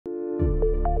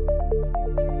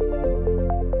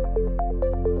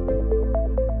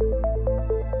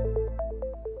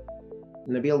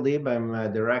Nabil Dib. I'm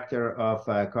Director of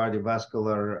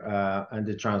Cardiovascular and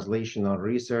Translational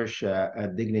Research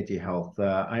at Dignity Health.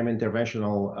 I'm an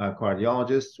interventional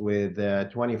cardiologist with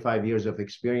 25 years of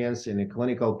experience in a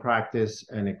clinical practice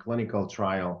and a clinical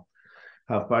trial.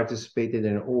 Have participated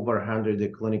in over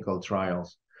 100 clinical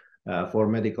trials for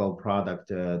medical product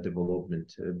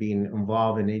development, being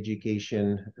involved in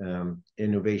education,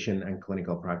 innovation, and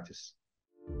clinical practice.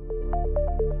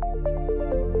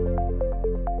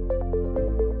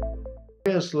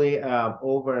 Obviously,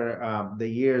 over the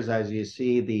years, as you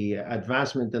see, the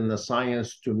advancement in the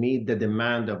science to meet the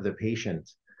demand of the patient,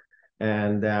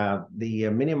 and the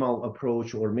minimal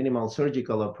approach or minimal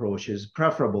surgical approach is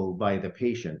preferable by the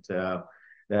patient.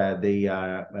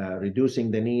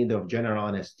 Reducing the need of general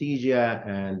anesthesia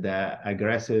and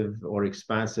aggressive or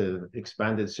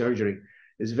expanded surgery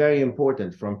is very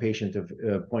important from patient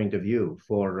point of view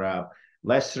for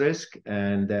less risk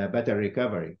and better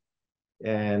recovery.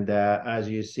 And as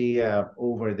you see,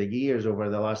 over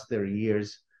the last 30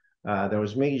 years, there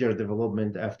was major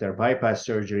development after bypass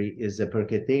surgery is the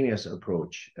percutaneous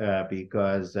approach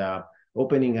because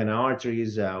opening an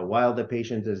arteries while the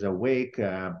patient is awake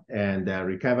and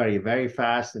recovery very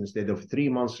fast. Instead of 3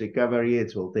 months recovery,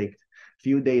 it will take a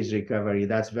few days recovery.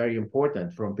 That's very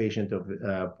important from patient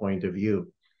point of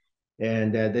view.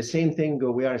 And the same thing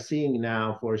we are seeing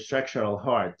now for structural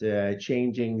heart,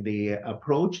 changing the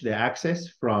approach, the access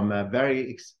from a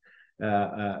very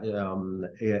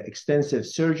extensive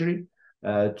surgery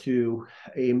to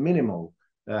a minimal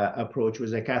approach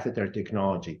with a catheter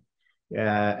technology.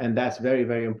 And that's very,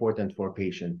 very important for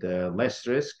patient, less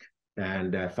risk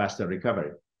and faster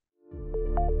recovery.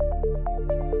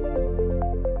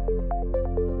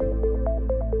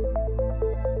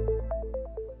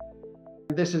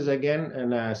 This is again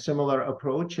a similar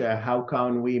approach. How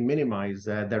can we minimize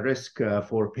the risk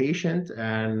for patient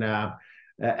and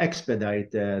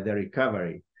expedite the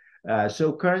recovery?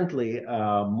 So currently,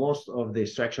 most of the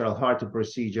structural heart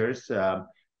procedures,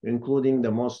 including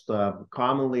the most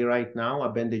commonly right now,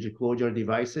 appendage closure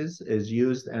devices, is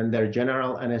used under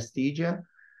general anesthesia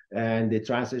and the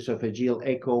transesophageal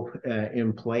echo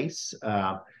in place.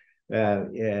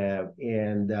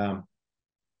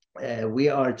 We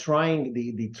are trying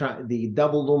the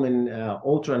double lumen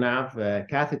UltraNav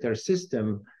catheter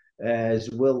system as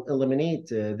will eliminate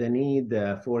the need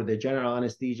for the general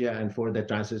anesthesia and for the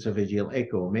transesophageal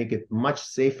echo, make it much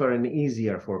safer and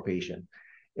easier for patient.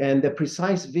 And the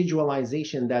precise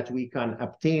visualization that we can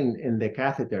obtain in the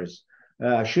catheters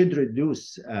should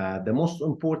reduce the most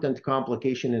important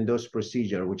complication in those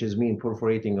procedures, which is mean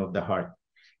perforating of the heart.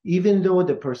 Even though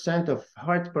the percent of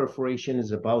heart perforation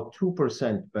is about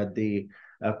 2%, but the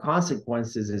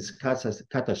consequences is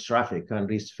catastrophic and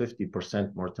reach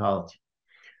 50% mortality.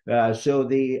 So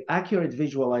the accurate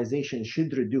visualization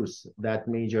should reduce that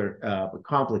major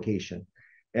complication.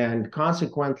 And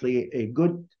consequently, a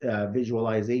good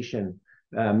visualization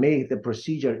make the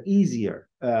procedure easier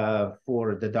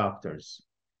for the doctors.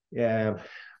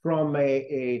 From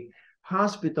a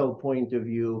hospital point of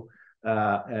view,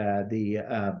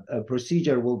 the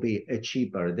procedure will be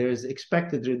cheaper. There's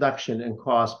expected reduction in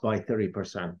cost by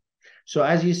 30%. So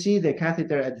as you see, the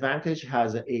catheter advantage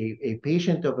has a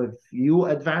patient of a view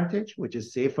advantage, which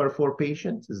is safer for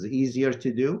patients, is easier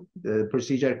to do. The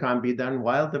procedure can be done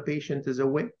while the patient is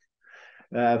awake.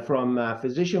 From a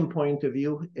physician point of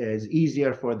view, is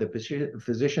easier for the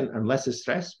physician and less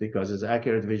stress because it's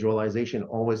accurate visualization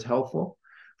always helpful.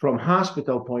 From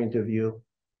hospital point of view,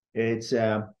 it's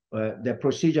the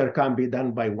procedure can be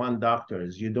done by one doctor.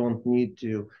 You don't need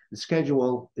to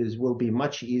schedule, will be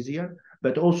much easier,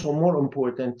 but also more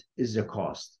important is the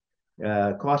cost.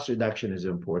 Cost reduction is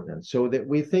important. So that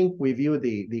we view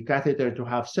the catheter to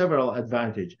have several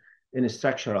advantages in a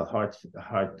structural heart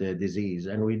disease.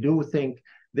 And we do think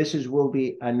this will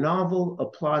be a novel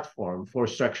platform for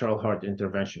structural heart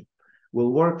intervention.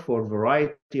 Will work for a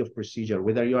variety of procedure,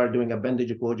 whether you are doing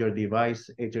appendage closure device,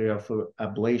 atrial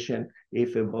ablation,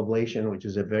 AFib ablation, which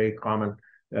is a very common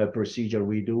procedure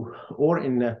we do, or a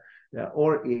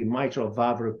mitral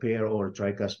valve repair or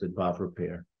tricuspid valve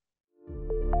repair.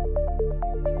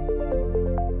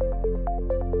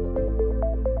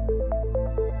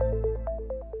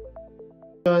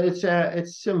 So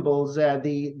it's symbols.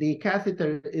 The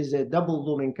catheter is a double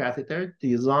lumen catheter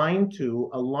designed to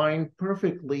align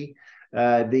perfectly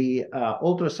the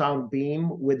ultrasound beam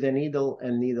with the needle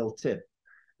and needle tip.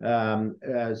 And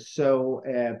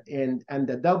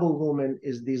the double lumen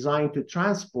is designed to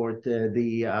transport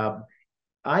the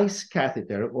ICE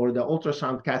catheter or the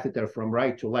ultrasound catheter from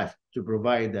right to left to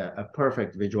provide a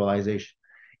perfect visualization.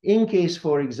 In case,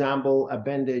 for example,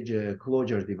 appendage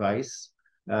closure device,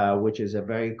 which is a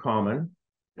very common.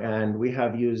 And we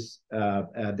have used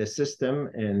the system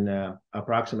in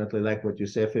approximately, like what you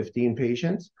say, 15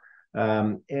 patients.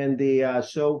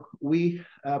 So we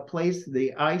place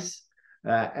the ice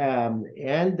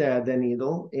and the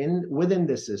needle within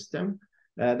the system.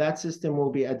 That system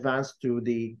will be advanced to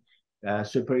the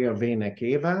superior vena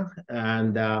cava,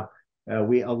 and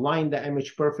we align the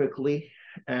image perfectly.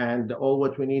 And all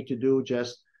what we need to do,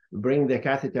 just bring the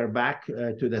catheter back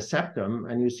to the septum,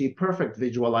 and you see perfect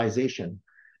visualization.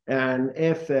 And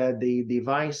if the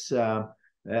device,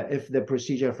 if the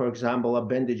procedure, for example, a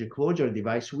bandage closure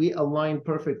device, we align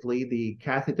perfectly the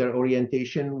catheter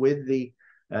orientation with the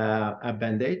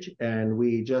bandage, and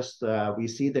we just, we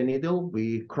see the needle,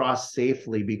 we cross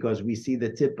safely because we see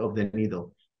the tip of the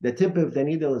needle. The tip of the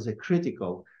needle is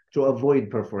critical to avoid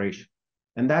perforation.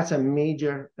 And that's a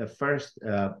major first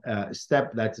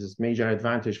step, that is major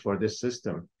advantage for this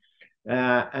system.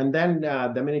 And then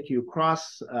the minute you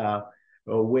cross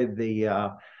with the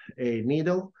a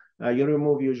needle, you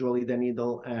remove usually the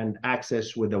needle and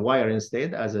access with the wire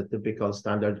instead, as a typical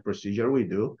standard procedure we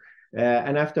do.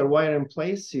 And after wire in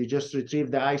place, you just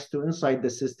retrieve the ice to inside the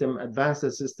system, advance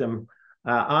the system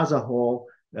as a whole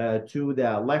to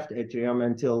the left atrium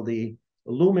until the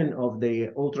lumen of the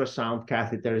ultrasound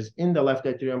catheters in the left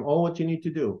atrium. All what you need to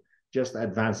do, just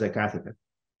advance the catheter.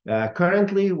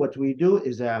 Currently, what we do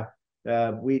is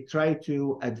we try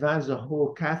to advance the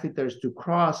whole catheters to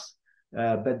cross,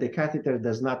 but the catheter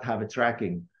does not have a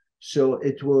tracking. So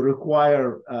it will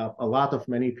require a lot of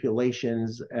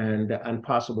manipulations and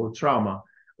possible trauma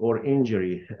or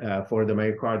injury for the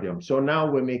myocardium. So now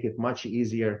we make it much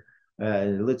easier,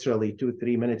 literally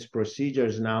 2-3 minutes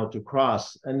procedures now to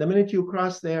cross. And the minute you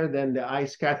cross there, then the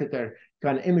ice catheter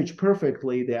can image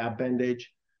perfectly the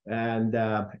appendage. And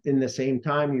in the same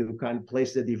time, you can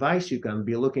place the device. You can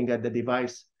be looking at the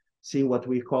device, see what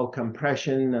we call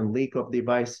compression and leak of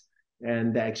device,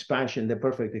 and the expansion, the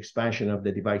perfect expansion of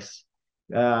the device.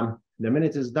 The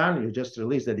minute it's done, you just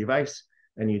release the device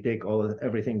and you take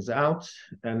everything's out.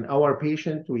 And our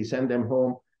patient, we send them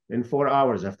home in 4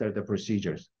 hours after the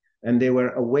procedures. And they were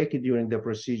awake during the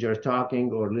procedure,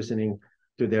 talking or listening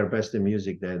to their best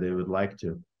music that they would like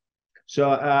to. So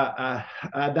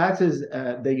that is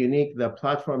the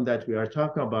platform that we are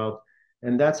talking about.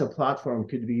 And that's a platform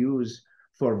could be used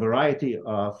for a variety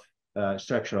of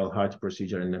structural heart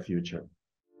procedure in the future.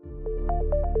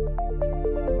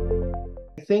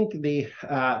 I think this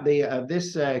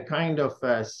kind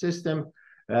of system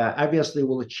obviously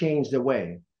will change the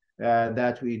way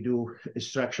that we do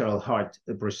structural heart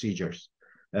procedures.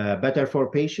 Better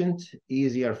for patients,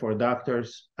 easier for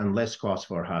doctors, and less cost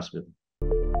for hospital.